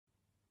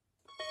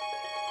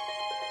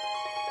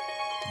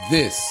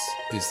This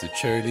is the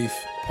Cherryleaf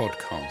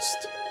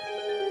Podcast.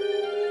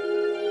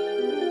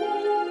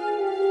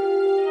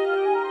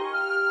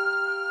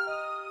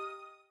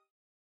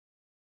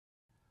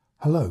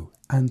 Hello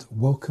and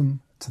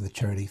welcome to the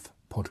Cherryleaf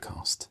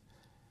Podcast.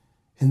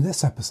 In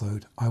this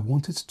episode, I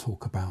wanted to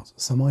talk about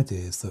some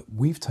ideas that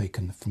we've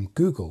taken from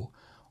Google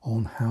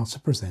on how to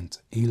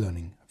present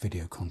e-learning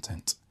video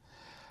content,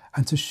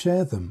 and to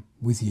share them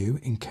with you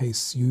in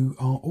case you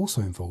are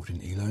also involved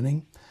in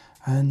e-learning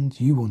and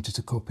you wanted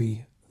to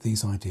copy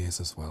these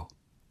ideas as well.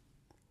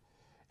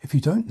 If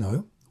you don't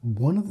know,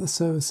 one of the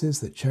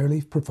services that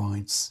Cherryleaf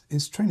provides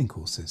is training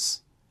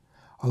courses.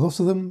 A lot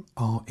of them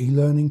are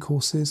e-learning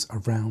courses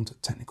around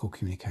technical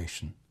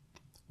communication.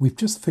 We've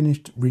just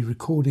finished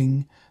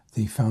re-recording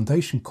the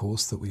foundation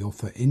course that we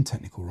offer in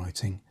technical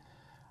writing,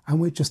 and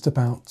we're just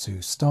about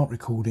to start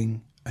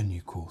recording a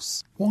new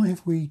course. Why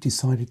have we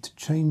decided to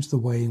change the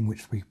way in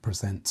which we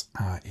present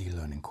our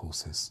e-learning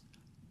courses?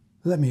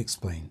 Let me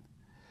explain.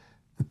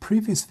 The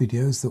previous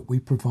videos that we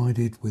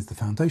provided with the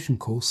foundation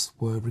course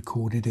were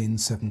recorded in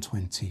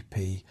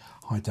 720p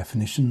high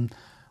definition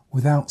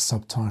without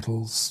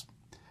subtitles,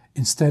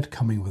 instead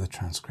coming with a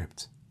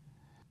transcript.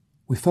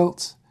 We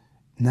felt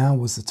now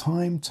was the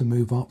time to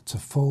move up to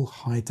full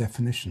high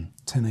definition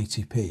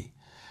 1080p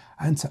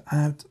and to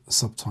add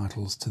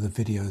subtitles to the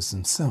videos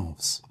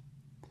themselves.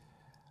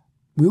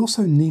 We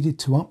also needed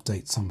to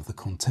update some of the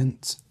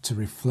content to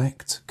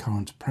reflect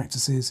current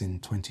practices in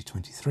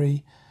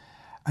 2023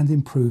 and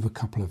improve a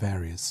couple of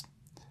areas.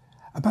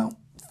 About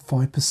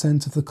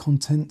 5% of the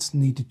content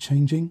needed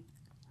changing.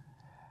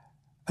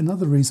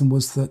 Another reason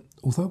was that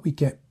although we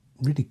get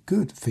really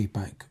good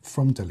feedback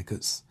from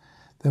delegates,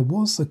 there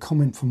was a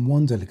comment from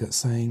one delegate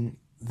saying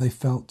they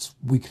felt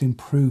we could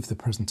improve the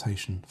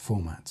presentation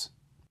format.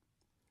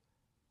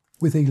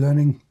 With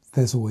e-learning,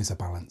 there's always a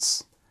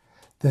balance.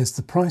 There's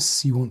the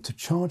price you want to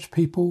charge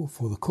people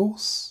for the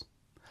course,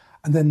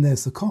 and then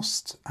there's the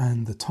cost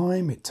and the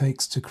time it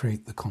takes to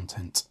create the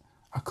content,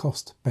 a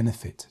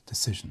cost-benefit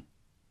decision.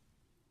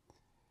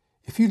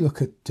 If you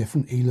look at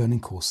different e-learning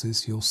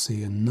courses, you'll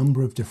see a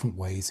number of different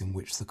ways in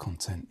which the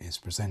content is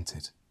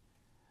presented.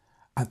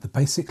 At the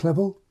basic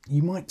level,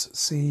 you might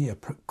see a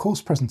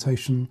course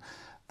presentation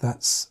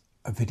that's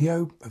a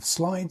video of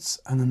slides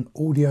and an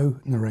audio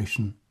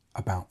narration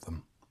about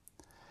them.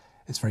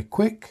 It's very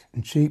quick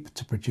and cheap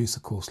to produce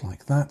a course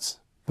like that,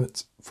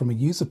 but from a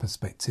user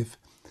perspective,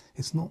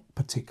 it's not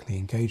particularly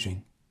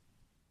engaging.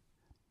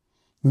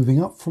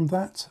 Moving up from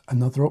that,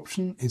 another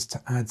option is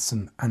to add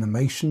some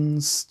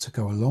animations to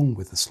go along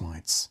with the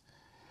slides.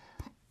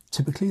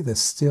 Typically, there's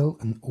still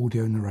an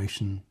audio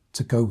narration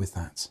to go with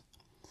that.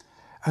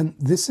 And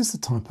this is the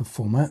type of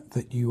format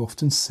that you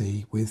often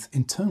see with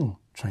internal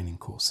training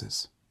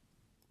courses.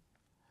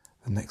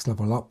 The next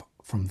level up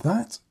from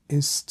that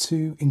is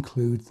to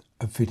include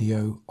a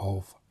video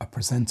of a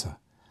presenter.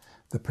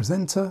 The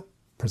presenter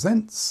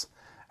presents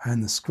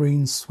and the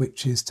screen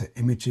switches to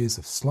images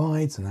of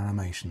slides and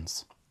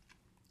animations.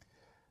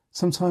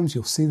 Sometimes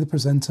you'll see the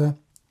presenter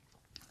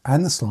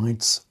and the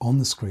slides on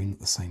the screen at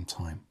the same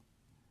time.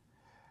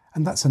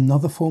 And that's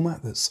another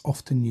format that's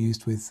often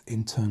used with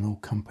internal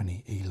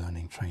company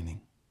e-learning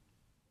training.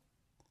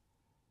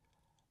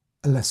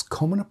 A less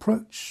common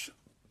approach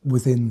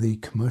within the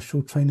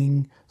commercial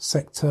training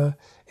sector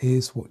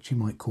is what you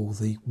might call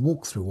the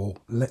walkthrough or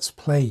let's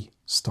play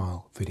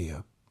style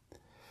video.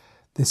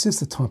 This is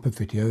the type of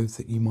video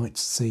that you might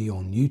see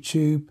on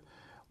YouTube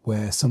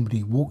where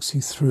somebody walks you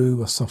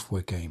through a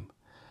software game.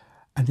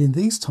 And in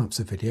these types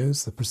of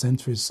videos, the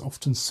presenter is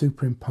often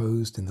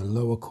superimposed in the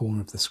lower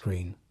corner of the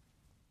screen.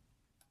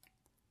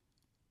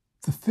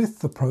 The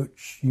fifth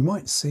approach you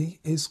might see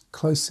is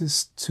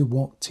closest to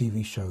what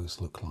TV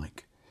shows look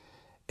like.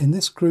 In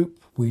this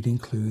group, we'd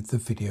include the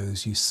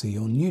videos you see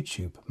on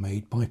YouTube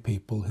made by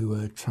people who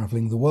are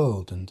travelling the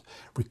world and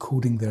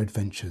recording their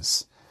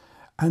adventures.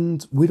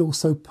 And we'd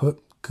also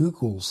put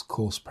Google's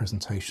course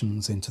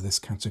presentations into this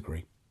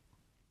category.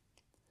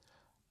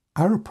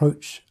 Our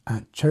approach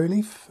at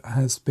Cherryleaf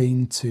has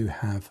been to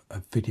have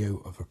a video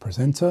of a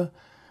presenter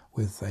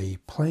with a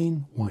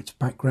plain white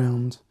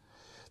background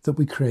that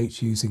we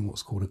create using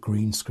what's called a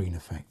green screen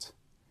effect.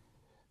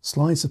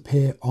 Slides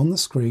appear on the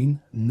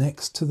screen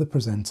next to the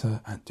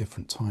presenter at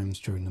different times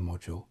during the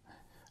module,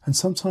 and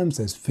sometimes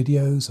there's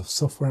videos of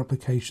software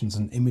applications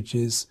and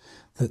images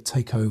that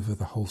take over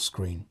the whole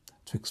screen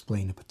to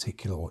explain a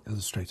particular or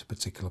illustrate a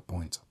particular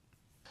point.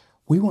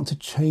 We want to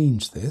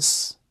change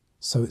this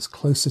so it's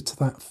closer to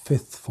that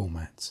fifth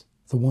format,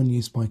 the one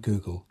used by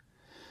Google,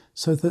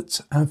 so that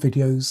our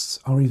videos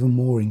are even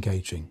more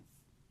engaging.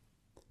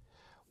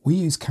 We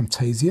use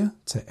Camtasia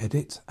to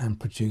edit and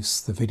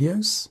produce the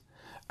videos,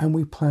 and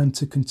we plan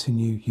to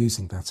continue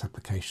using that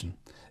application.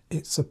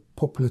 It's a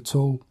popular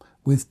tool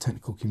with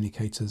technical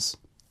communicators,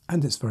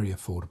 and it's very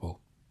affordable.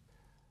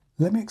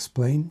 Let me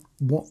explain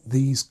what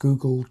these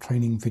Google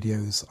training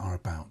videos are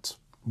about,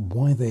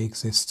 why they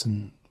exist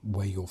and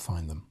where you'll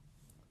find them.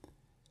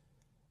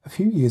 A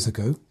few years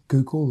ago,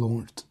 Google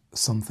launched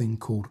something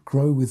called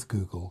Grow with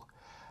Google,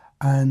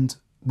 and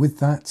with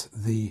that,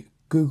 the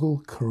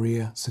Google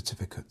Career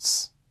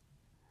Certificates.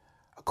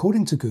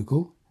 According to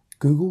Google,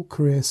 Google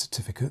Career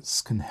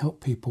Certificates can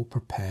help people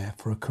prepare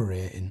for a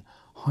career in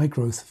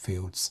high-growth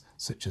fields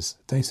such as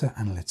data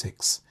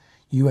analytics,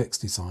 UX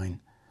design,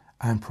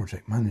 and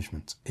project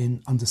management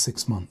in under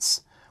 6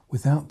 months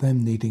without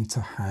them needing to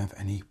have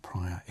any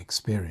prior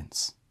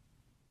experience.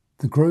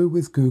 The Grow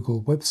with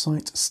Google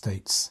website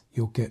states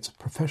you'll get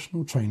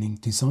professional training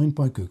designed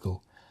by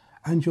Google,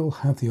 and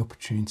you'll have the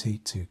opportunity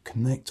to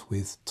connect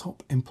with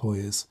top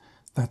employers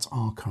that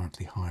are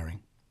currently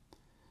hiring.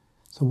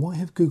 So why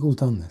have Google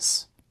done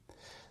this?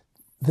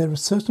 There are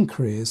certain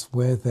careers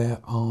where there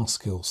are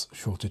skills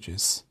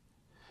shortages.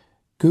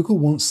 Google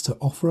wants to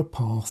offer a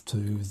path to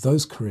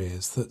those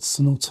careers that's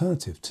an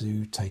alternative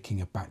to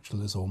taking a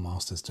bachelor's or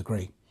master's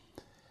degree.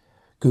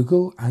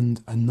 Google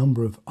and a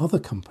number of other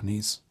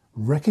companies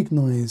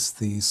recognise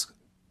these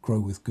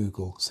Grow with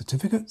Google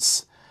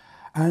certificates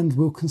and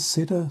will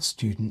consider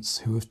students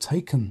who have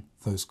taken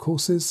those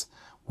courses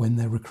when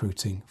they're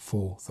recruiting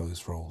for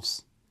those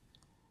roles.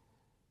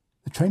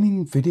 The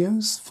training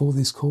videos for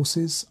these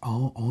courses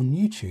are on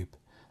YouTube,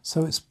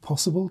 so it's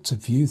possible to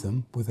view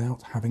them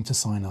without having to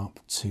sign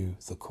up to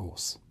the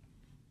course.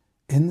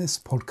 In this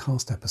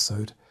podcast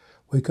episode,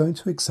 we're going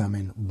to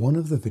examine one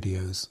of the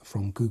videos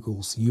from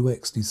Google's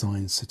UX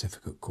Design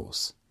Certificate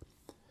course.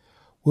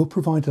 We'll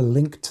provide a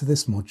link to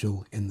this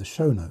module in the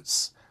show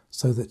notes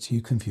so that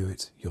you can view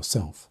it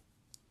yourself.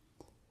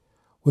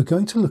 We're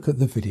going to look at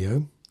the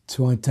video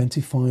to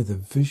identify the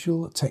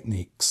visual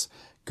techniques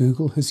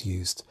Google has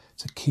used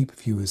to keep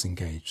viewers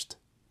engaged.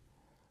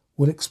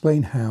 We'll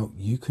explain how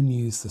you can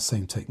use the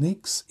same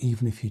techniques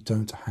even if you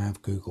don't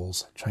have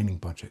Google's training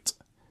budget.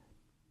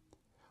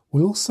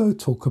 We'll also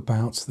talk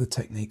about the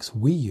techniques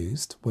we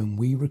used when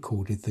we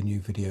recorded the new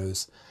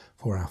videos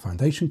for our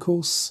foundation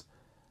course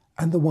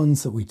and the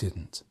ones that we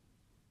didn't.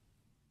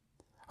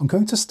 I'm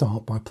going to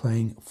start by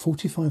playing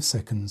 45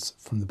 seconds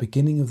from the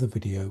beginning of the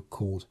video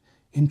called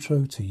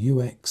Intro to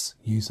UX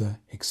User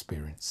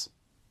Experience.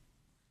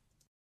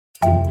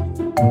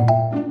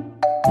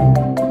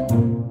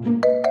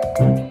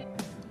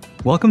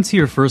 Welcome to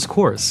your first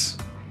course.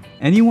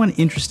 Anyone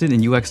interested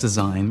in UX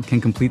design can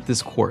complete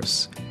this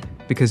course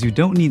because you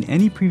don't need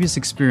any previous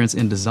experience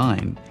in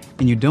design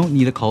and you don't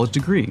need a college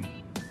degree.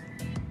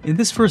 In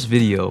this first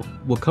video,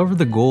 we'll cover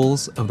the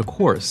goals of the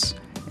course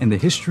and the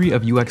history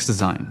of UX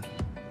design.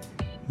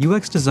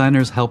 UX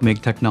designers help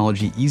make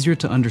technology easier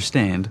to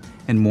understand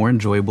and more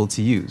enjoyable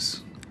to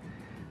use.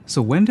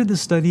 So when did the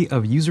study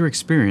of user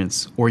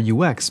experience, or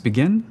UX,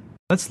 begin?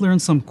 Let's learn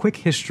some quick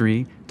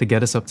history to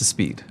get us up to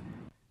speed.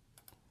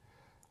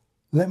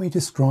 Let me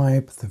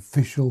describe the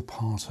visual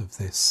part of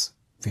this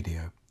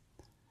video.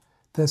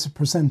 There's a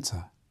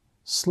presenter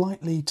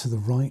slightly to the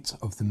right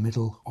of the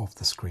middle of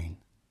the screen.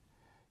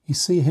 You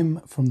see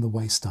him from the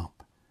waist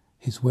up.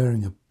 He's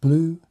wearing a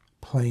blue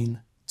plain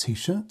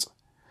t-shirt.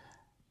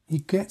 You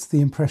get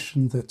the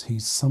impression that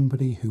he's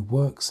somebody who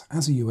works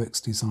as a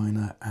UX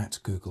designer at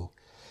Google.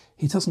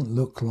 He doesn't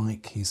look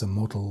like he's a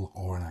model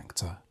or an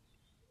actor.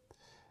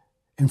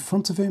 In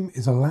front of him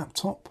is a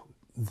laptop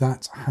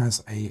that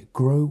has a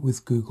Grow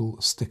with Google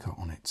sticker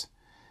on it.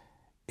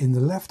 In the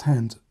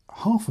left-hand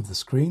half of the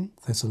screen,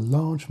 there's a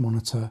large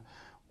monitor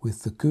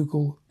with the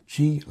Google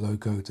G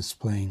logo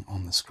displaying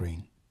on the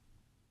screen.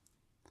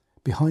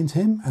 Behind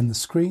him and the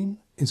screen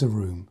is a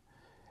room.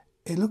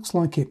 It looks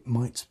like it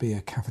might be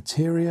a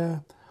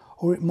cafeteria,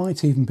 or it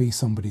might even be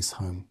somebody's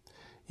home.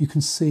 You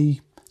can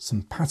see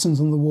some patterns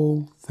on the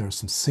wall, there are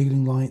some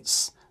ceiling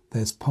lights,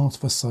 there's part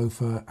of a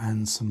sofa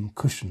and some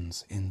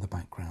cushions in the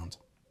background.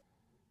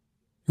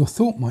 Your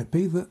thought might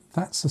be that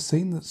that's a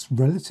scene that's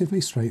relatively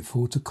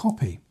straightforward to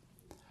copy.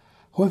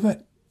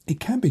 However, it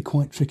can be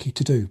quite tricky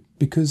to do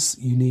because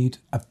you need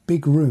a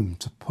big room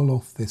to pull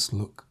off this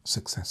look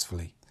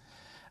successfully.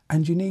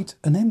 And you need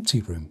an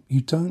empty room.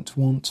 You don't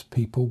want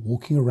people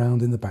walking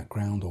around in the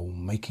background or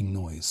making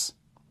noise.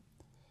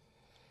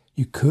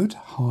 You could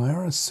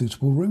hire a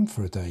suitable room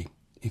for a day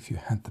if you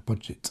had the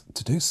budget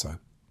to do so.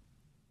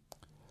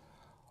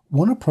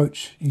 One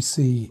approach you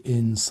see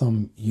in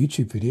some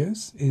YouTube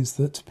videos is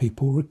that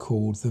people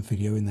record the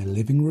video in their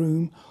living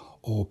room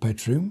or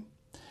bedroom,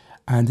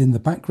 and in the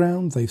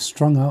background they've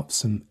strung up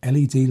some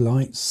LED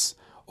lights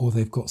or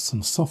they've got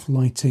some soft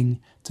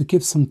lighting to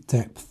give some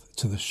depth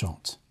to the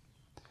shot.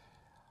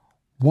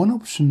 One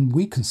option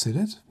we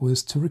considered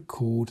was to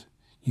record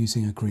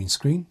using a green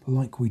screen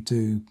like we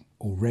do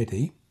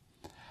already,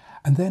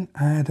 and then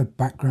add a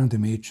background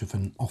image of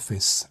an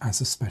office as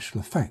a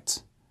special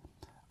effect.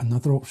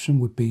 Another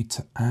option would be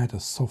to add a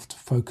soft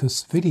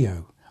focus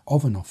video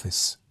of an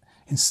office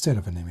instead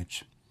of an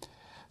image,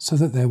 so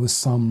that there was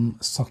some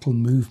subtle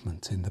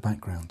movement in the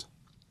background.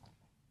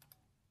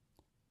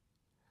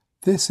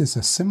 This is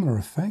a similar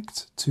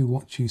effect to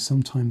what you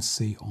sometimes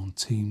see on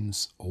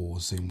Teams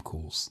or Zoom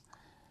calls.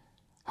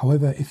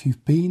 However, if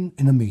you've been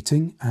in a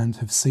meeting and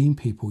have seen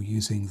people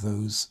using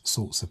those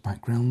sorts of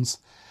backgrounds,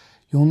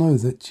 you'll know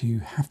that you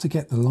have to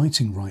get the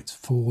lighting right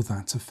for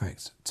that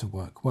effect to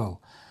work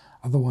well.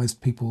 Otherwise,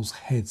 people's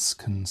heads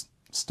can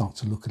start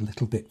to look a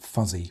little bit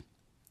fuzzy.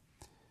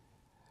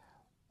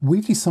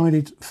 We've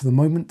decided for the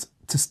moment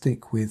to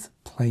stick with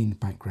plain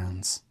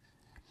backgrounds.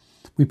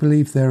 We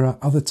believe there are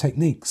other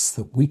techniques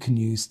that we can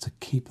use to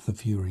keep the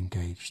viewer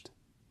engaged.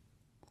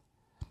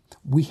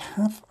 We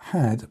have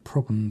had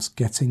problems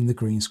getting the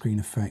green screen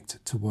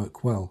effect to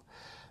work well.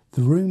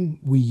 The room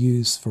we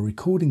use for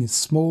recording is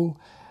small,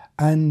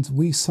 and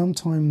we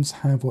sometimes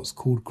have what's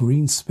called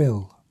green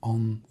spill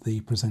on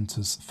the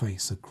presenter's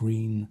face, a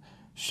green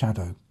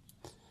shadow.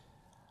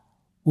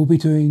 We'll be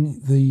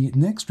doing the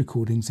next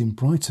recordings in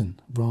Brighton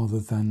rather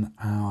than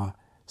our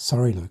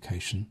Surrey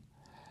location,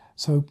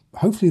 so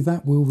hopefully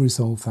that will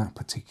resolve that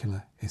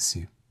particular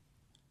issue.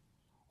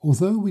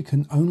 Although we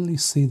can only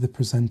see the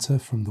presenter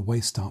from the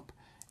waist up,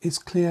 it's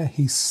clear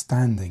he's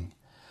standing,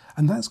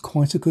 and that's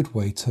quite a good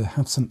way to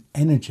have some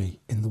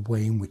energy in the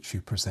way in which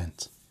you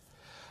present.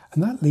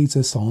 And that leads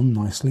us on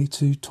nicely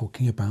to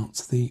talking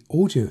about the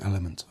audio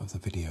element of the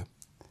video.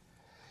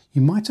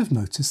 You might have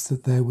noticed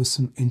that there was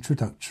some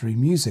introductory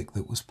music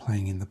that was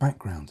playing in the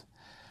background,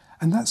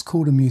 and that's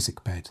called a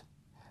music bed.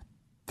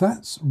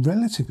 That's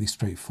relatively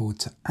straightforward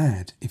to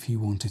add if you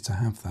wanted to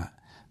have that.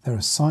 There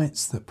are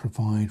sites that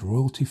provide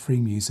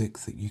royalty-free music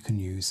that you can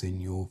use in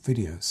your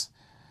videos.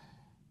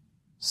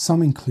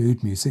 Some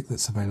include music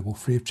that's available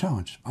free of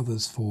charge,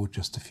 others for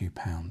just a few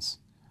pounds.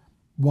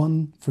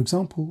 One, for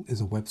example, is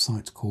a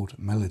website called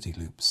Melody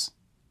Loops.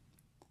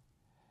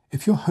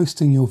 If you're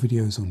hosting your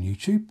videos on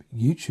YouTube,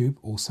 YouTube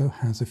also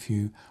has a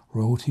few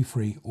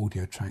royalty-free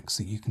audio tracks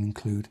that you can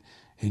include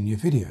in your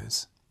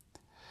videos.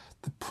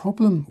 The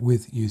problem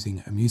with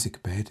using a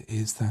music bed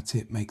is that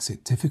it makes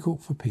it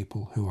difficult for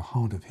people who are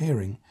hard of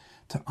hearing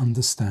to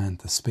understand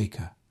the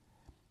speaker.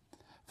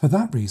 For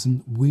that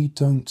reason, we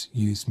don't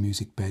use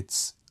music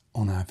beds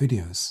on our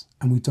videos,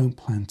 and we don't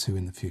plan to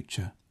in the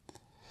future.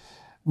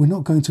 We're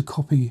not going to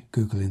copy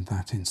Google in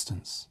that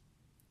instance.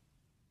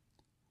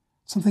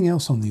 Something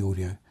else on the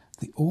audio.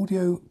 The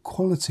audio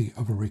quality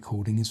of a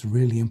recording is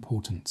really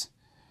important.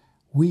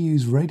 We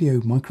use radio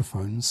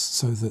microphones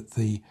so that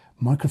the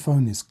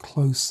microphone is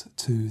close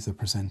to the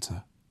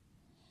presenter.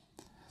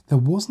 There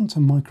wasn't a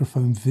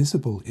microphone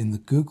visible in the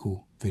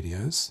Google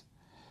videos,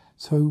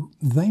 so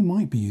they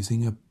might be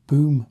using a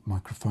boom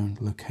microphone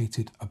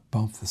located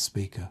above the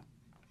speaker.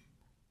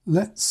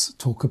 Let's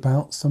talk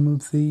about some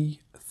of the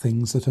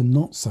things that are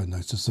not so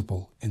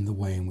noticeable in the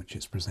way in which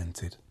it's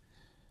presented.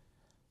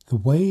 The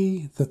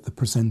way that the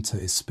presenter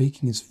is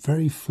speaking is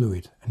very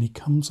fluid, and he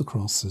comes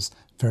across as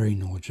very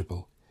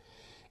knowledgeable.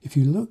 If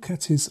you look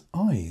at his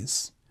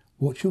eyes,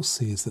 what you'll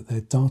see is that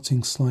they're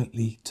darting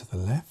slightly to the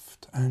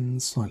left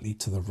and slightly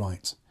to the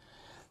right.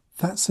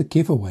 That's a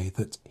giveaway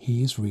that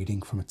he is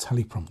reading from a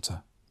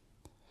teleprompter.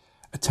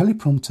 A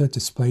teleprompter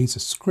displays a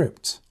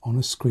script on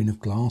a screen of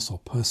glass or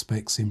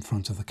perspex in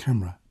front of the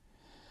camera.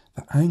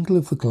 The angle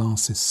of the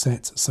glass is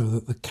set so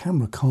that the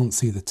camera can't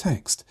see the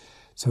text,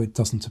 so it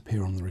doesn't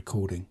appear on the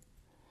recording.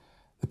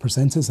 The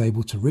presenter is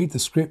able to read the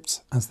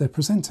script as they're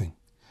presenting.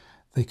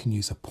 They can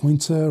use a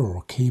pointer or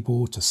a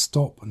keyboard to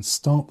stop and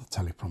start the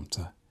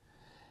teleprompter.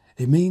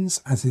 It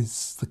means, as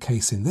is the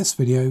case in this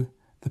video,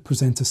 the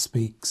presenter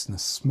speaks in a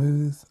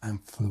smooth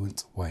and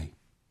fluent way.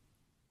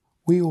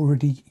 We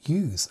already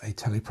use a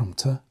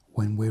teleprompter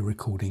when we're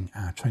recording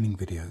our training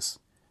videos.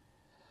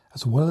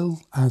 As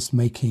well as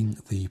making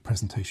the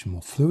presentation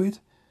more fluid,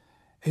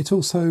 it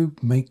also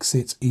makes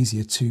it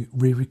easier to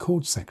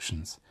re-record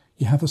sections.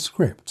 You have a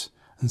script,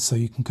 and so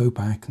you can go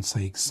back and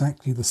say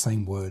exactly the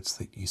same words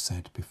that you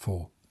said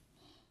before.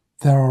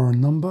 There are a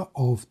number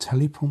of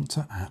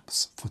teleprompter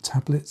apps for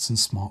tablets and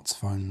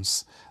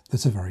smartphones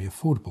that are very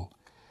affordable.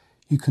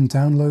 You can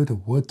download a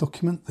Word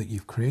document that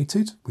you've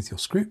created with your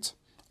script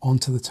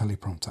onto the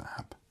teleprompter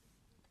app,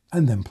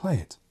 and then play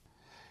it.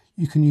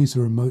 You can use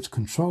a remote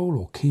control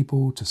or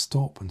keyboard to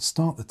stop and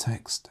start the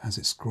text as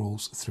it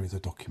scrolls through the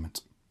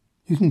document.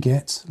 You can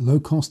get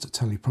low-cost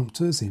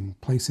teleprompters in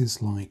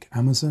places like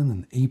Amazon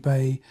and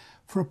eBay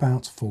for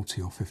about £40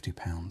 or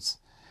 £50.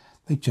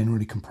 They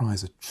generally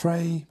comprise a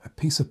tray, a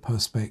piece of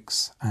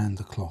perspex and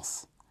a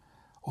cloth.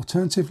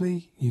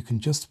 Alternatively, you can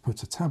just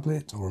put a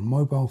tablet or a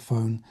mobile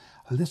phone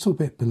a little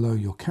bit below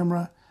your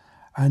camera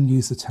and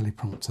use the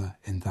teleprompter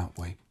in that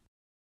way.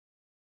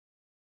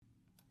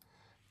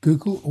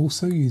 Google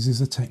also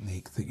uses a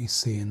technique that you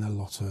see in a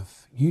lot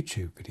of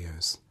YouTube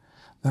videos.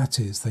 That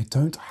is, they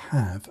don't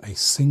have a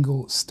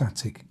single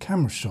static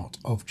camera shot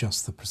of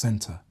just the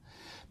presenter,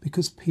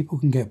 because people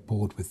can get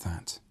bored with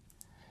that.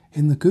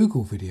 In the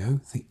Google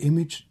video, the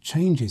image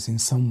changes in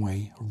some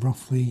way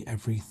roughly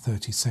every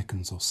 30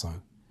 seconds or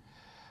so.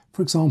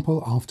 For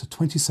example, after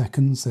 20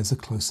 seconds, there's a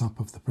close-up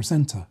of the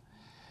presenter.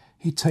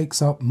 He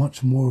takes up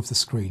much more of the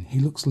screen. He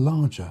looks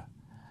larger.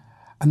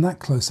 And that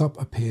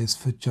close-up appears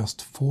for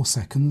just 4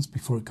 seconds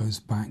before it goes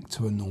back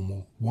to a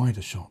normal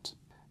wider shot.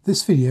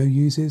 This video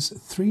uses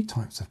 3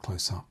 types of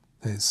close-up.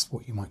 There's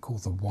what you might call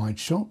the wide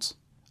shot,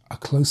 a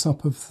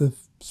close-up of the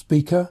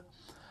speaker,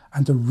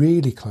 and a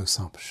really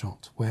close-up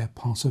shot where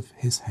part of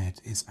his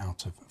head is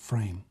out of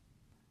frame.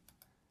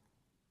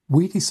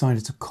 We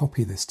decided to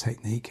copy this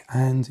technique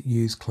and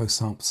use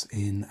close-ups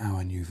in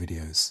our new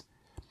videos.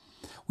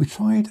 We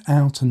tried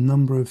out a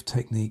number of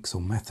techniques or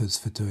methods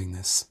for doing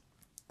this.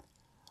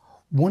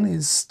 One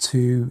is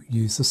to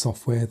use the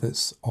software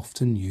that's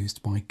often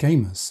used by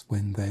gamers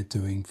when they're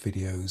doing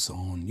videos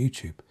on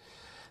YouTube.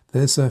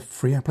 There's a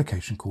free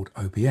application called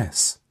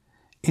OBS.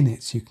 In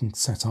it you can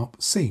set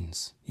up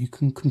scenes. You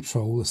can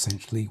control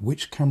essentially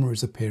which camera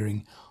is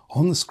appearing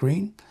on the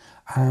screen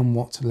and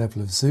what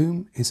level of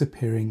zoom is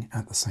appearing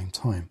at the same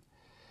time.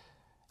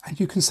 And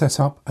you can set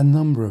up a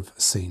number of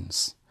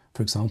scenes.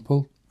 For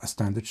example, a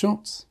standard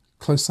shot,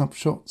 close-up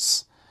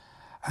shots,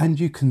 and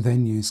you can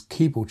then use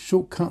keyboard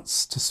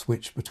shortcuts to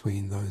switch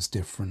between those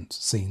different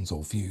scenes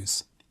or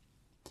views.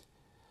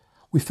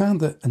 We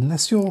found that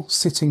unless you're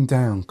sitting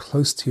down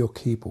close to your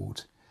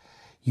keyboard,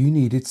 you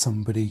needed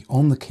somebody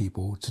on the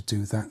keyboard to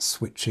do that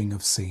switching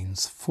of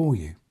scenes for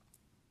you.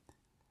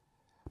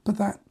 But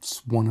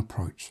that's one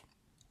approach.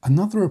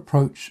 Another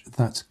approach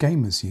that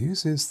gamers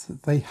use is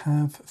that they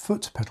have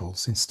foot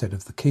pedals instead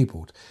of the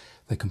keyboard.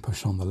 They can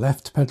push on the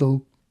left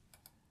pedal,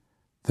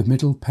 the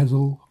middle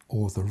pedal,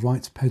 or the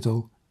right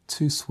pedal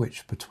to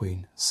switch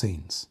between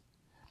scenes.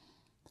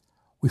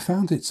 We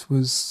found it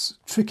was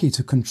tricky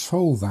to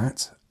control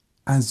that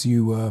as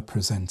you were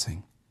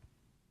presenting.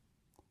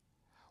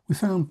 We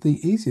found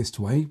the easiest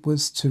way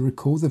was to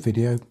record the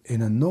video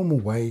in a normal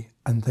way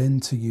and then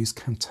to use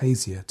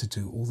Camtasia to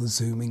do all the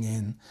zooming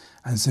in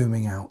and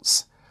zooming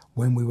outs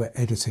when we were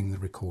editing the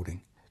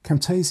recording.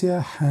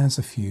 Camtasia has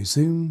a few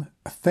zoom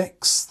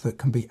effects that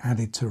can be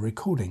added to a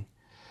recording.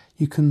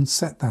 You can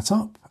set that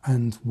up,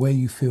 and where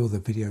you feel the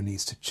video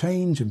needs to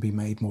change and be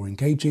made more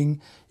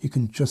engaging, you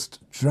can just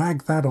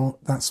drag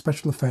that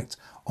special effect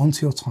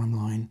onto your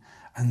timeline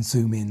and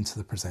zoom in to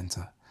the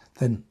presenter.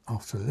 Then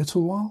after a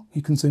little while,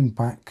 you can zoom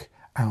back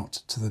out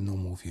to the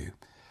normal view.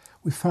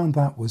 We found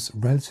that was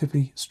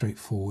relatively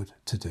straightforward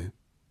to do.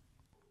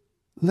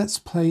 Let's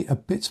play a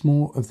bit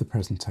more of the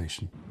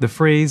presentation. The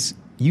phrase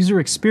user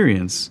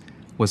experience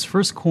was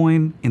first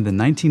coined in the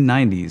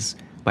 1990s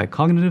by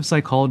cognitive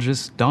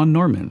psychologist Don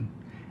Norman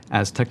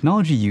as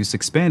technology use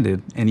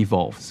expanded and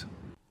evolved.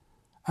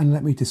 And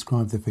let me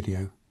describe the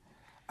video.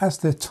 As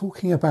they're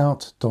talking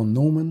about Don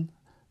Norman,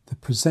 the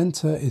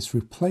presenter is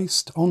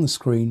replaced on the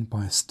screen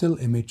by a still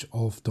image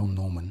of Don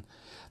Norman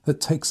that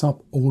takes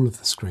up all of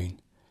the screen.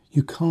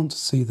 You can't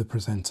see the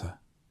presenter.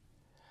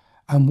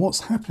 And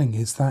what's happening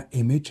is that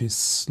image is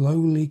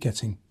slowly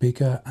getting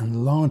bigger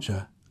and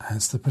larger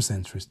as the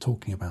presenter is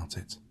talking about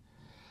it.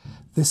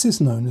 This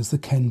is known as the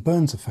Ken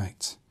Burns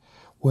effect,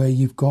 where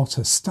you've got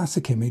a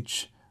static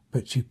image,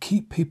 but you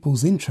keep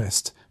people's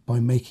interest by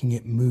making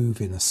it move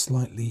in a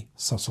slightly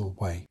subtle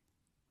way.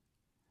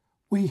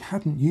 We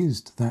hadn't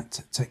used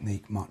that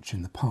technique much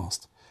in the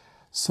past,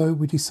 so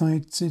we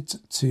decided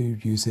to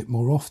use it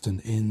more often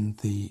in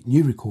the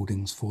new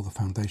recordings for the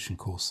foundation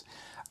course,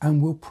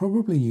 and we'll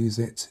probably use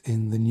it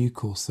in the new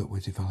course that we're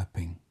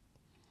developing.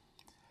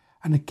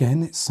 And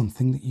again, it's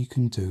something that you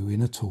can do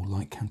in a tool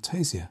like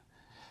Camtasia.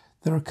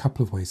 There are a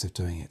couple of ways of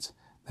doing it.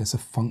 There's a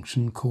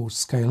function called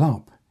scale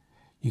up.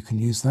 You can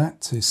use that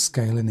to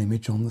scale an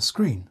image on the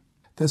screen.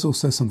 There's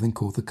also something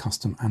called the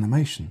custom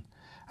animation,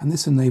 and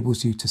this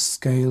enables you to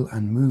scale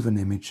and move an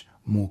image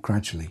more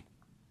gradually.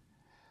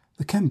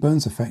 The Ken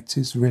Burns effect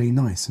is really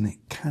nice, and it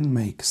can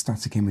make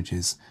static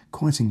images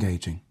quite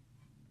engaging.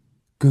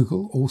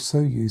 Google also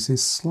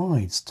uses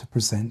slides to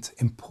present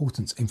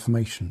important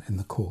information in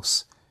the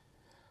course.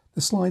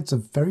 The slides are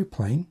very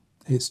plain.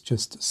 It's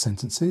just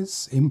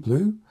sentences in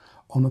blue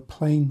on a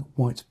plain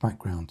white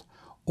background,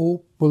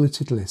 or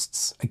bulleted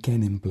lists,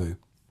 again in blue.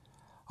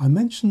 I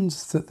mentioned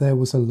that there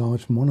was a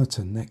large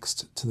monitor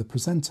next to the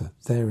presenter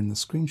there in the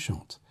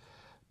screenshot,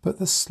 but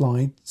the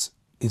slides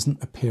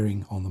isn't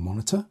appearing on the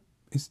monitor.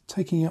 It's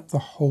taking up the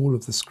whole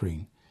of the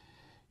screen.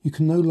 You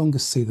can no longer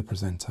see the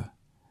presenter.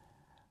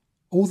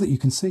 All that you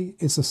can see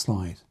is a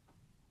slide,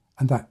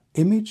 and that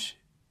image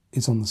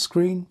is on the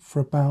screen for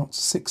about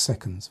 6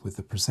 seconds with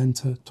the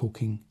presenter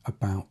talking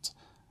about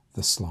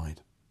the slide.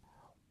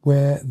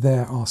 Where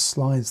there are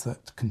slides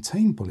that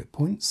contain bullet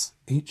points,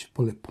 each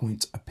bullet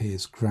point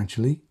appears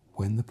gradually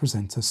when the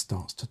presenter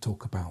starts to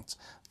talk about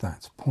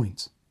that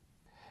point.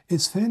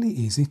 It's fairly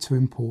easy to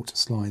import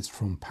slides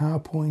from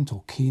PowerPoint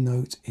or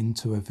Keynote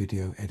into a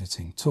video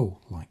editing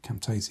tool like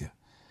Camtasia.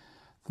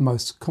 The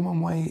most common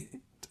way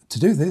to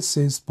do this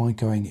is by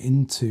going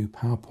into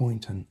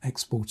PowerPoint and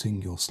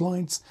exporting your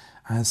slides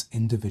as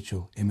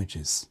individual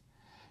images.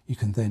 You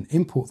can then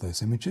import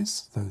those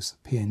images, those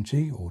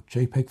PNG or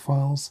JPEG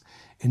files,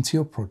 into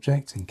your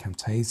project in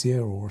Camtasia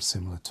or a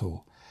similar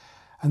tool.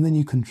 And then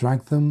you can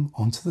drag them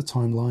onto the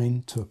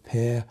timeline to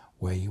appear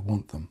where you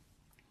want them.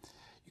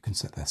 You can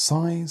set their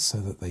size so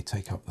that they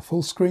take up the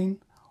full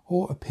screen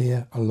or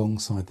appear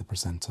alongside the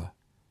presenter.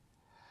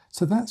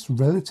 So that's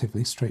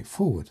relatively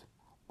straightforward.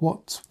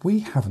 What we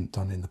haven't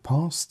done in the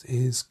past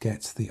is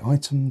get the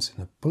items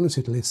in a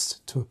bulleted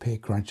list to appear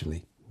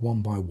gradually,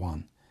 one by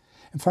one.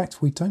 In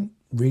fact, we don't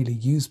really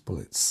use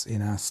bullets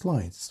in our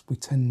slides. We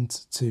tend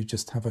to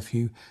just have a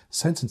few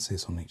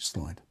sentences on each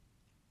slide.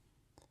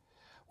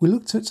 We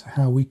looked at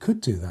how we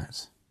could do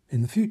that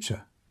in the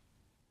future.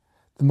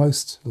 The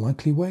most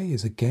likely way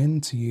is again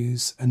to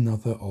use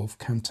another of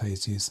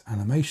Camtasia's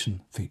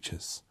animation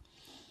features.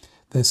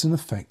 There's an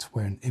effect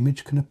where an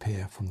image can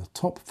appear from the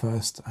top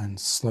first and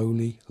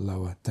slowly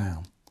lower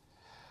down.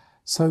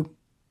 So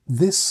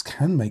this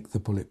can make the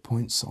bullet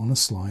points on a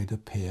slide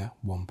appear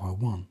one by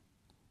one.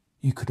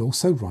 You could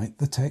also write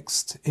the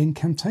text in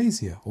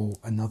Camtasia or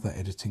another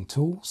editing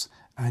tools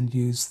and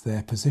use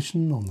their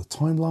position on the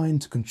timeline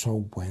to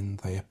control when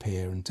they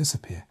appear and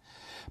disappear.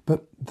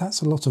 But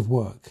that's a lot of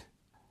work.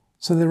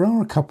 So there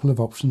are a couple of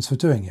options for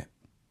doing it.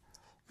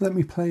 Let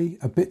me play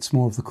a bit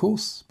more of the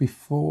course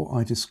before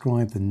I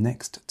describe the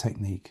next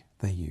technique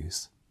they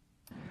use.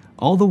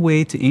 All the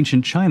way to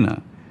ancient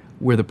China,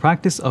 where the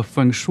practice of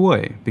feng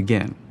shui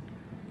began.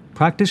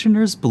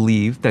 Practitioners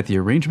believed that the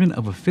arrangement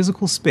of a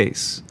physical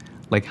space,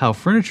 like how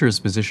furniture is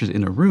positioned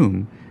in a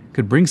room,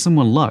 could bring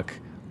someone luck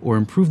or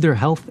improve their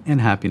health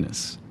and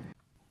happiness.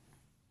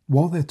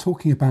 While they're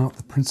talking about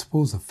the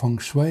principles of feng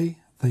shui,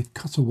 they've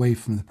cut away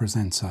from the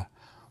presenter.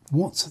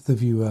 What the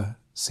viewer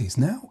sees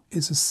now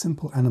is a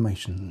simple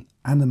animation, an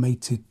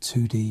animated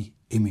 2D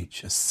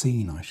image, a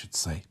scene I should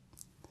say.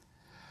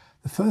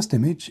 The first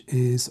image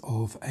is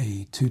of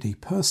a 2D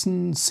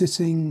person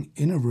sitting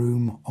in a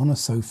room on a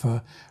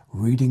sofa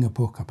reading a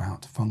book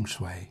about feng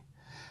shui.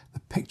 The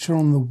picture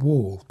on the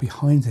wall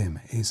behind him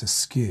is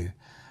askew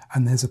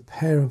and there's a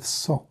pair of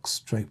socks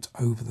draped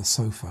over the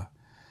sofa.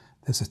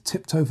 There's a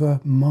tipped over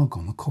mug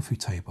on the coffee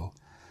table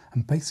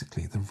and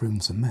basically the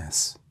room's a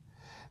mess.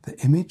 The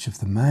image of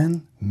the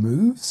man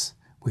moves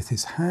with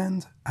his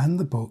hand and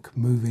the book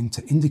moving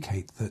to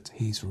indicate that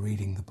he's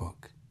reading the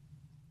book.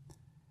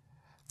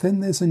 Then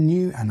there's a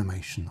new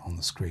animation on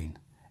the screen.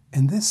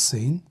 In this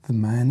scene, the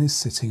man is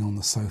sitting on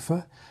the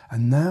sofa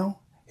and now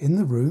in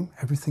the room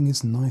everything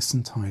is nice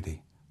and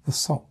tidy. The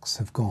socks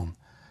have gone.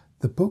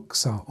 The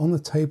books are on the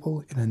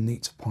table in a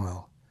neat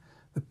pile.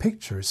 The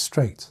picture is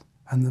straight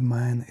and the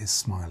man is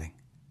smiling.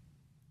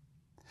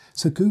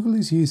 So Google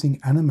is using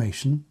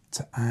animation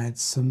to add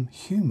some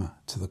humour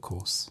to the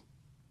course.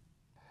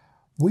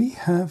 We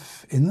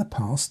have in the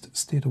past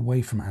steered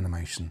away from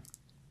animation.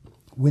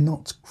 We're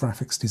not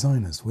graphics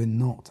designers, we're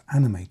not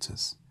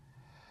animators.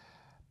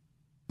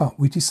 But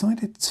we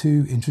decided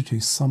to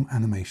introduce some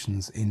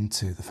animations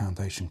into the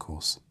foundation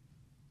course.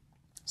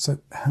 So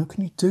how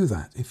can you do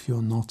that if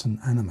you're not an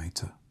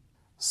animator?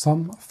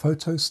 Some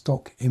photo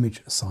stock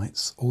image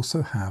sites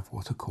also have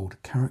what are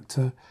called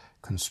character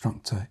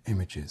constructor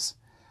images.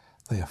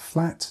 They are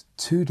flat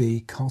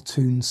 2D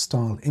cartoon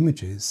style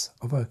images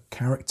of a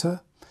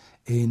character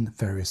in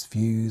various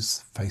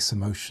views, face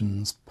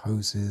emotions,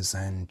 poses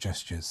and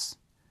gestures.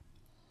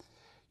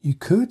 You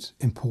could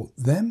import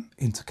them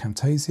into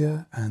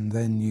Camtasia and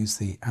then use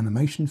the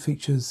animation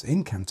features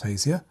in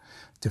Camtasia,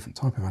 different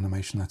type of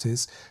animation that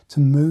is, to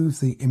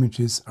move the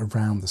images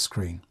around the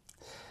screen.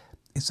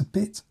 It's a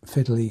bit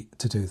fiddly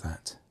to do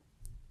that.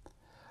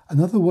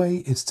 Another way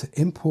is to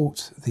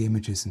import the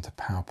images into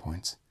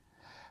PowerPoint.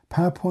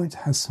 PowerPoint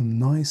has some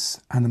nice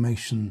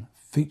animation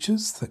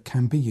features that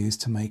can be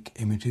used to make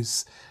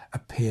images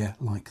appear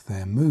like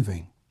they're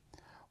moving.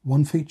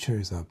 One feature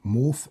is a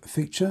morph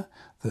feature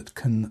that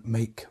can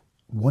make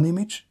one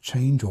image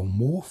change or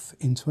morph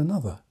into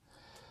another.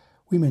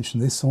 We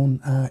mentioned this on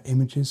our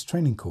images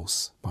training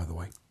course, by the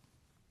way.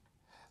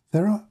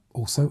 There are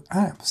also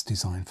apps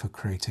designed for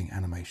creating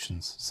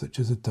animations, such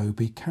as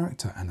Adobe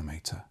Character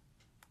Animator.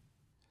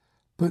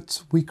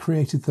 But we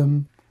created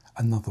them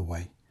another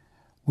way.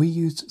 We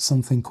used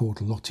something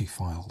called Lottie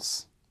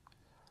files.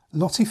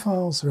 Lottie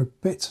files are a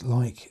bit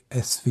like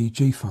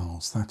SVG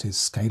files, that is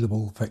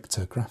scalable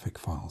vector graphic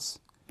files.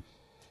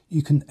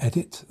 You can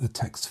edit the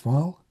text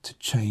file to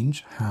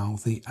change how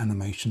the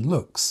animation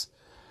looks.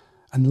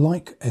 And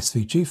like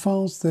SVG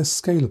files, they're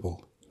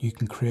scalable. You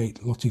can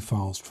create Lottie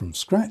files from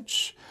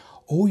scratch,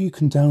 or you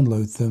can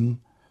download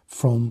them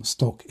from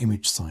stock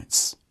image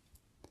sites.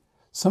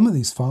 Some of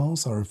these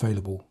files are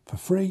available for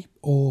free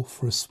or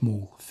for a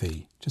small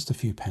fee, just a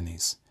few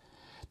pennies.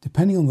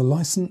 Depending on the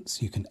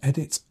license, you can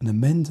edit and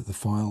amend the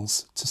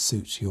files to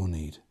suit your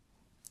need.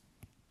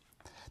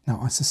 Now,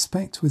 I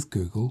suspect with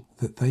Google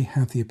that they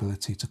have the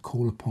ability to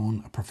call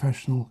upon a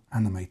professional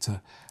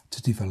animator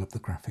to develop the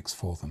graphics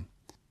for them.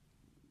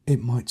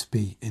 It might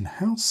be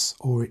in-house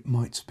or it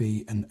might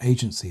be an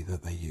agency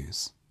that they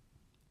use.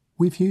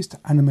 We've used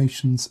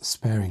animations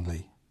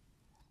sparingly.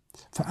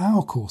 For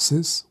our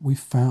courses, we've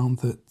found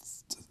that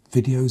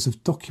videos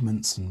of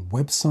documents and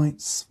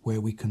websites where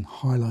we can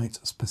highlight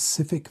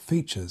specific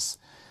features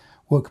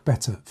work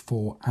better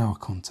for our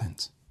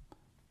content.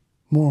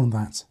 More on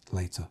that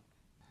later.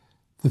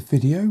 The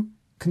video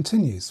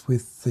continues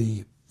with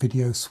the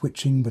video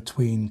switching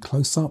between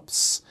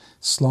close-ups,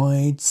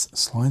 slides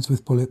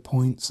with bullet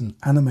points and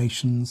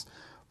animations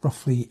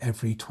roughly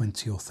every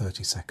 20 or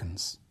 30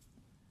 seconds.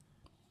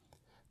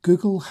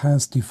 Google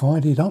has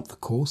divided up the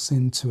course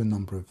into a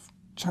number of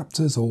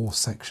chapters or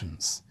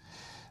sections.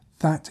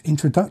 That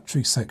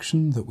introductory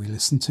section that we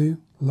listened to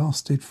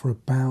lasted for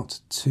about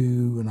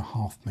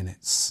 2.5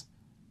 minutes.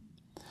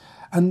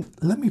 And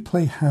let me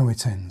play how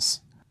it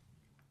ends.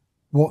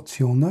 What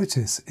you'll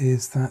notice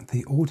is that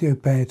the audio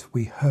bed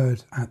we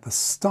heard at the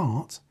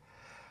start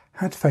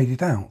had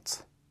faded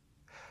out.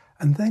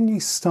 And then you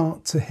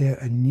start to hear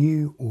a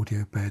new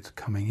audio bed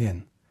coming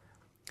in.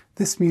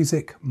 This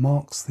music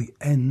marks the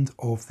end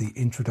of the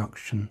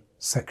introduction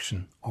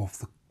section of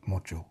the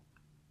module.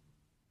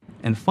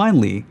 And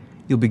finally,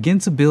 you'll begin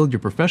to build your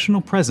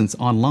professional presence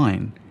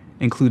online,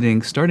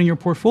 including starting your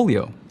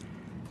portfolio.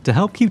 To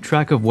help keep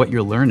track of what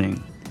you're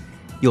learning,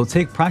 you'll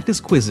take practice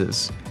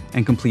quizzes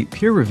and complete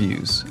peer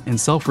reviews and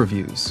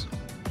self-reviews.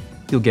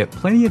 You'll get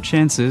plenty of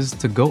chances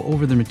to go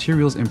over the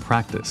materials in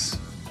practice.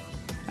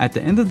 At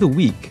the end of the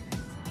week,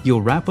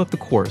 you'll wrap up the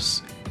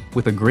course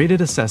with a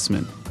graded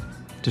assessment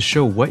to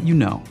show what you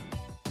know.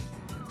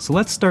 So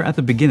let's start at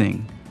the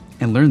beginning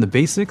and learn the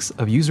basics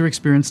of user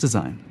experience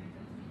design.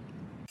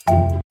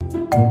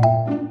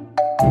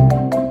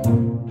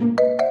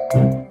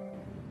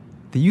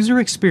 The user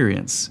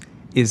experience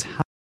is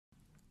how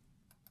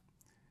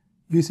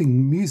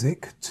using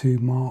music to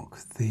mark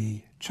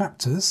the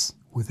chapters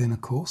within a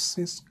course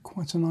is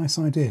quite a nice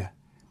idea.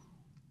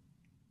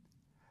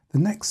 The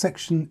next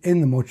section in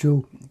the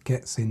module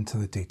gets into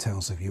the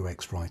details of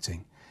UX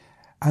writing,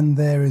 and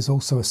there is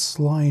also a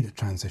slide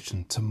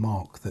transition to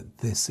mark that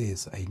this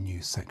is a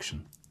new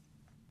section.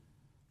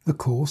 The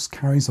course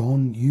carries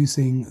on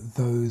using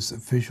those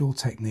visual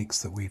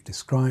techniques that we've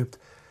described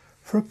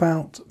for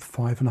about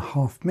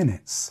 5.5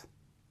 minutes,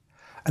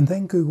 and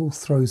then Google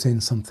throws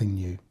in something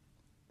new.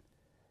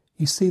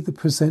 You see the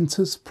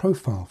presenter's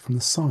profile from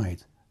the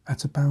side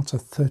at about a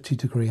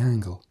 30-degree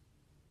angle.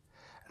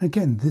 And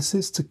again, this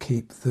is to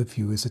keep the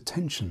viewer's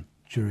attention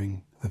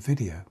during the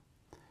video.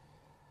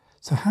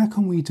 So how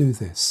can we do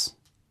this?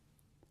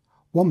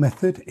 One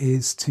method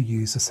is to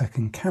use a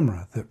second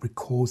camera that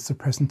records the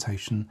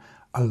presentation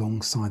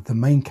alongside the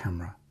main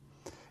camera.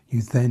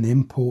 You then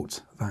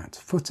import that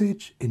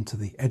footage into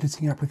the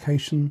editing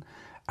application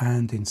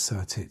and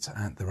insert it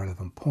at the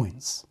relevant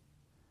points.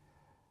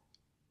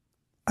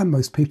 And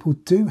most people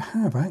do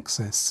have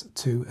access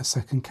to a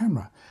second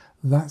camera.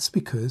 That's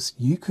because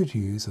you could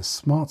use a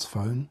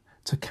smartphone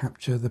to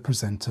capture the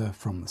presenter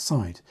from the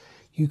side.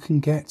 You can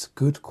get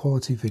good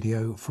quality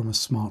video from a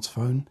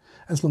smartphone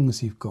as long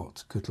as you've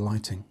got good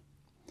lighting.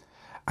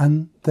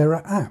 And there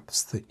are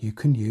apps that you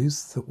can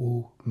use that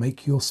will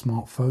make your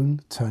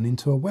smartphone turn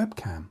into a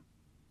webcam.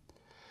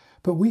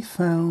 But we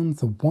found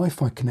the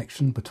Wi-Fi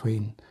connection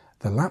between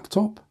the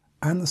laptop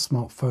and the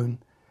smartphone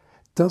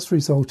does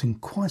result in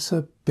quite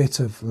a bit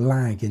of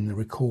lag in the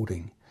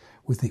recording,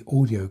 with the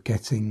audio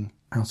getting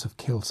out of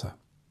kilter.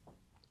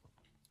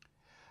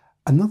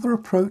 Another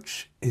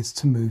approach is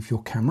to move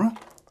your camera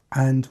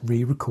and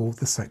re-record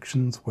the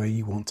sections where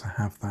you want to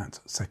have that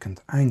second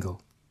angle.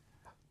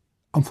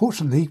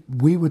 Unfortunately,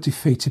 we were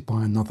defeated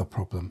by another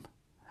problem,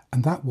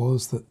 and that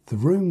was that the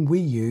room we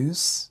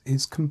use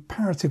is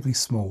comparatively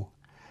small.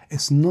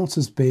 It's not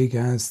as big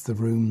as the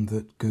room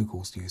that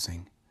Google's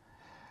using.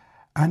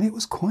 And it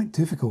was quite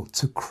difficult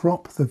to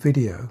crop the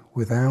video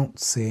without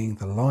seeing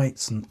the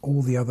lights and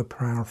all the other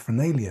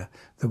paraphernalia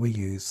that we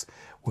use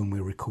when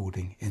we're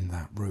recording in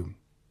that room.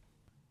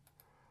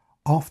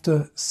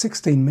 After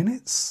 16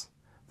 minutes,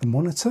 the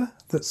monitor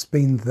that's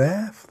been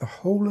there for the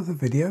whole of the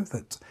video,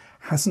 that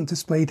hasn't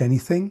displayed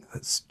anything,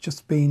 that's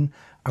just been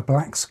a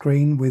black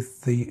screen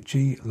with the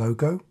G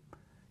logo,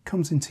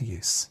 comes into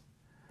use.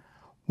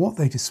 What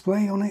they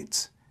display on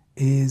it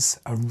is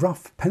a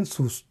rough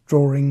pencil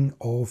drawing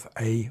of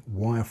a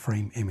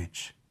wireframe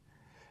image.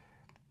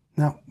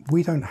 Now,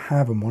 we don't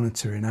have a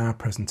monitor in our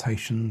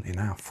presentation, in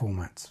our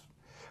format,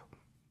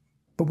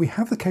 but we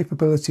have the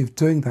capability of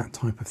doing that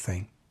type of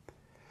thing,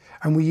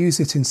 and we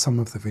use it in some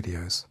of the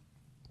videos.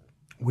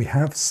 We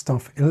have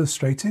stuff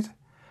illustrated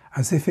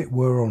as if it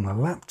were on a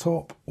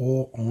laptop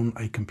or on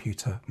a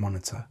computer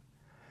monitor.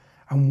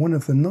 And one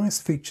of the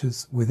nice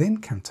features within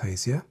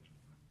Camtasia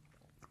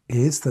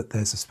is that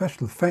there's a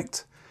special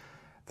effect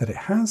that it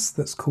has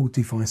that's called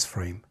device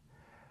frame.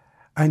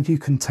 And you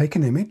can take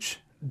an image,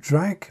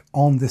 drag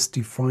on this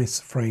device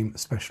frame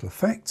special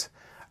effect,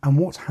 and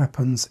what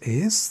happens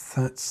is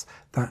that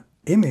that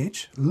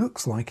image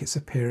looks like it's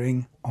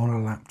appearing on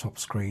a laptop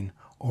screen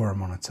or a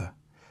monitor.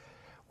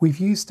 We've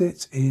used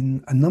it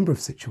in a number of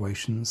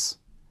situations,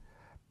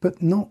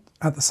 but not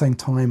at the same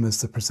time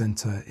as the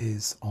presenter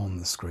is on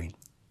the screen.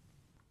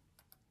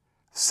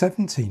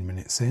 17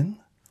 minutes in,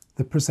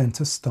 the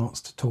presenter starts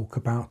to talk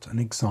about an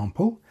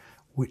example,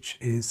 which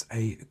is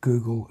a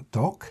Google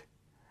Doc,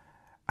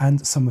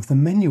 and some of the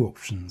menu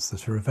options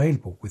that are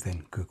available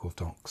within Google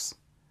Docs.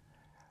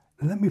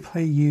 Let me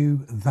play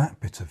you that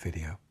bit of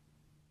video.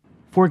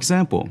 For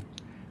example,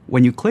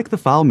 when you click the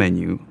File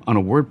menu on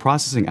a word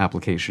processing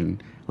application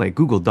like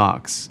Google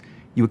Docs,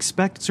 you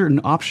expect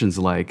certain options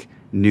like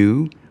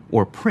New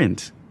or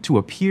Print to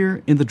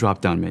appear in the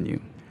drop-down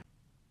menu.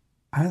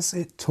 As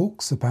it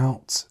talks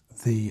about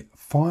the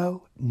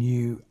File,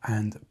 New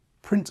and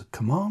Print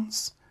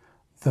commands,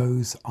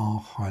 those are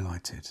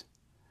highlighted.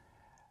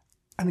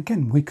 And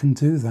again, we can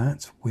do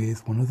that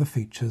with one of the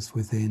features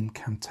within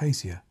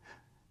Camtasia,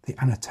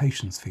 the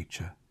annotations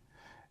feature.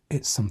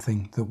 It's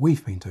something that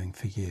we've been doing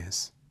for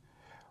years.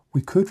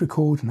 We could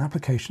record an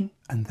application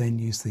and then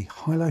use the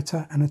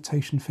highlighter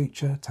annotation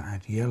feature to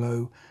add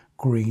yellow,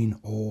 green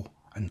or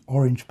an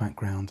orange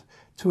background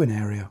to an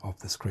area of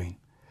the screen.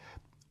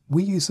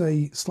 We use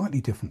a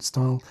slightly different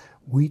style.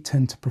 We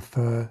tend to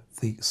prefer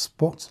the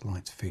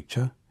spotlight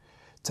feature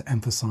to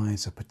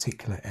emphasize a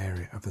particular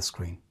area of the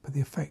screen, but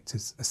the effect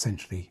is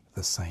essentially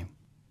the same.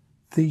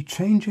 The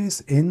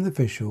changes in the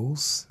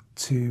visuals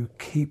to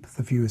keep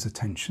the viewer's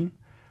attention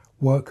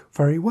work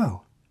very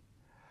well.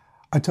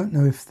 I don't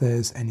know if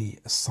there's any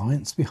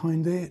science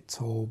behind it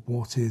or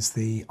what is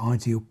the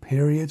ideal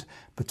period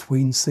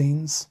between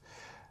scenes,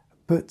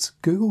 but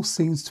Google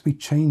seems to be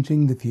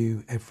changing the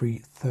view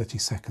every 30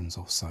 seconds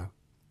or so.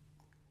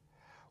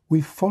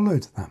 We've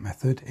followed that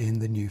method in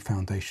the new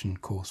Foundation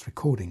course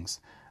recordings,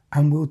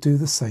 and we'll do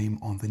the same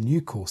on the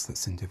new course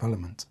that's in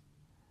development.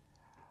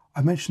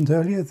 I mentioned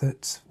earlier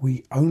that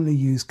we only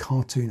use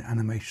cartoon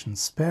animation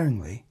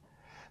sparingly,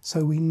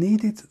 so we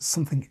needed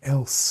something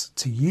else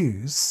to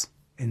use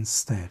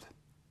instead.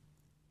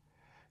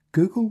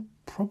 Google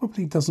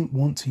probably doesn't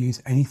want to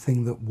use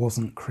anything that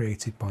wasn't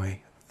created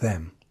by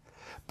them,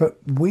 but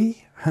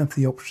we have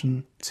the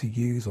option to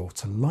use or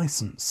to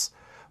license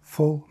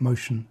full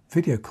motion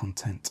video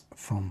content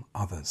from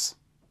others.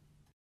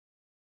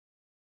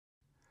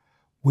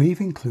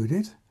 We've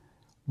included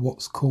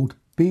what's called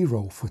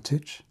B-roll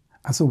footage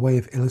as a way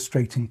of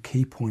illustrating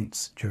key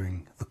points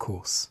during the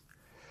course.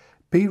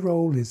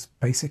 B-roll is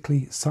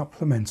basically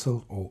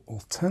supplemental or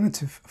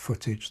alternative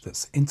footage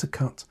that's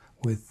intercut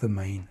with the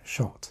main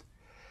shot.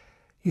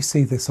 You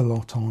see this a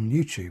lot on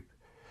YouTube.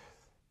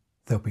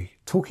 They'll be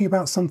talking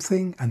about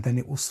something and then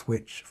it will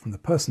switch from the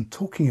person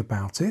talking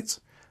about it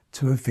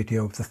to a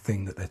video of the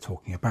thing that they're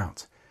talking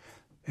about.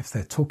 If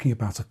they're talking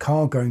about a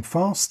car going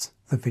fast,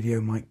 the video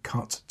might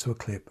cut to a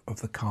clip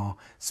of the car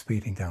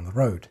speeding down the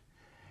road.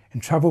 In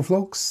travel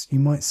vlogs, you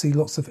might see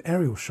lots of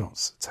aerial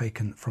shots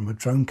taken from a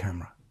drone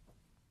camera.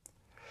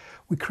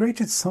 We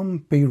created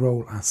some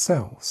B-roll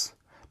ourselves,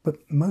 but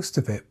most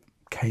of it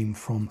came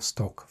from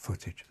stock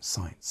footage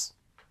sites.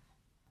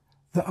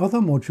 The other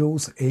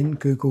modules in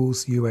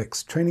Google's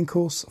UX training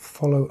course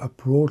follow a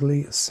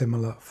broadly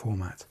similar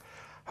format.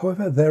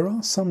 However, there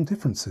are some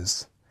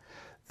differences.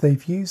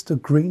 They've used a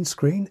green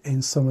screen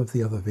in some of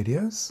the other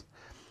videos.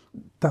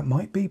 That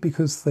might be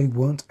because they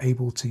weren't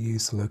able to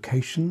use the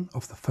location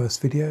of the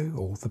first video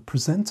or the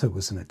presenter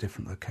was in a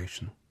different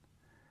location.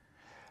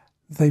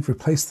 They've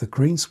replaced the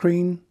green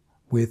screen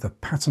with a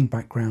pattern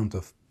background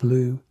of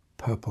blue,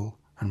 purple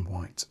and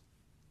white.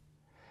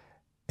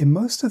 In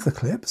most of the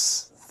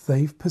clips,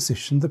 they've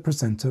positioned the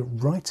presenter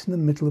right in the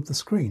middle of the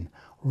screen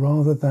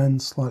rather than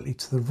slightly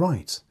to the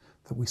right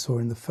that we saw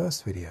in the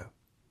first video.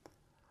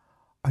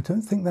 I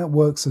don't think that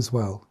works as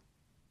well.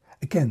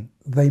 Again,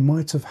 they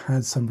might have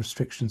had some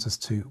restrictions as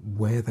to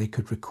where they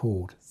could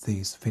record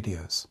these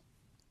videos.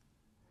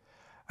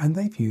 And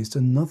they've used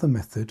another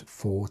method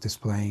for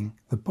displaying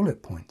the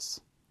bullet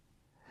points.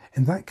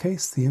 In that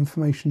case, the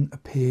information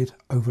appeared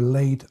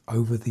overlaid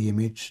over the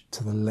image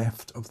to the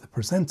left of the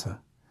presenter.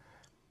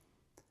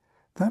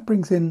 That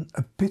brings in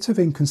a bit of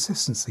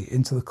inconsistency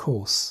into the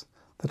course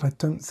that I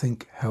don't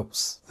think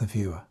helps the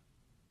viewer.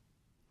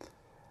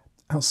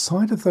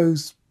 Outside of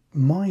those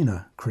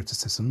minor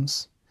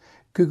criticisms,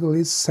 Google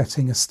is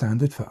setting a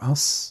standard for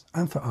us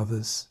and for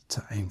others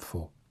to aim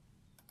for.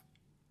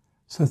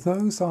 So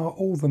those are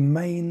all the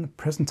main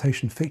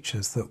presentation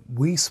features that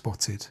we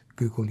spotted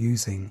Google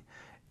using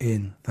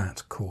in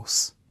that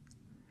course.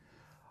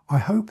 I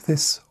hope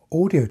this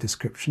audio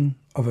description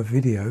of a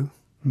video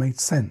made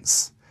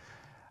sense,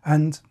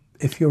 and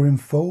if you're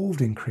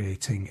involved in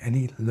creating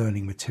any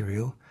learning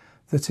material,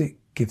 that it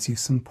gives you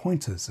some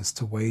pointers as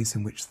to ways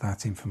in which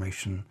that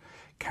information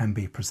can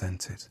be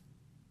presented.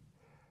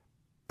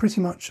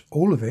 Pretty much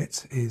all of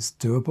it is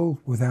doable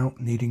without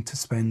needing to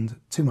spend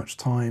too much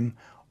time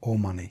or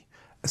money,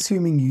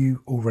 assuming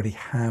you already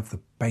have the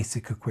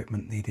basic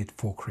equipment needed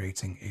for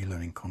creating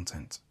e-learning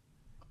content.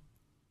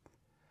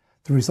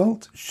 The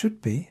result should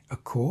be a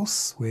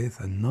course with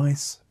a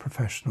nice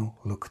professional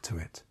look to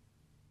it.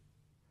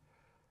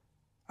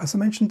 As I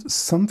mentioned,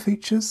 some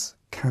features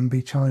can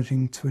be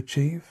challenging to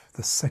achieve.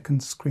 The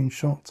second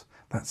screenshot,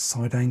 that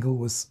side angle,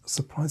 was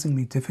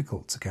surprisingly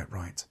difficult to get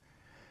right,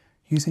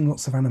 using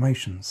lots of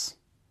animations.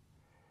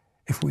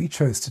 If we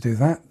chose to do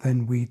that,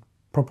 then we'd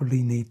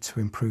probably need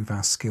to improve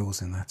our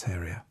skills in that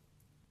area.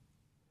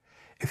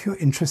 If you're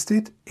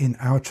interested in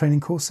our training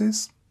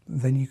courses,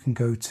 then you can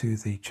go to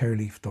the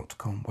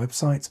cherryleaf.com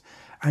website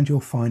and you'll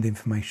find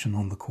information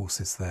on the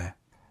courses there.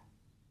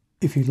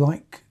 If you'd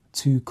like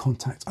to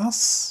contact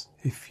us,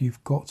 if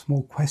you've got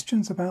more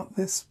questions about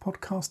this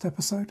podcast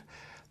episode,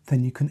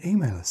 then you can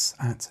email us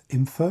at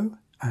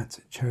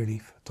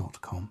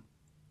info@cherryleaf.com.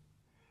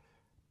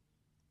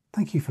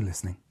 Thank you for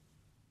listening.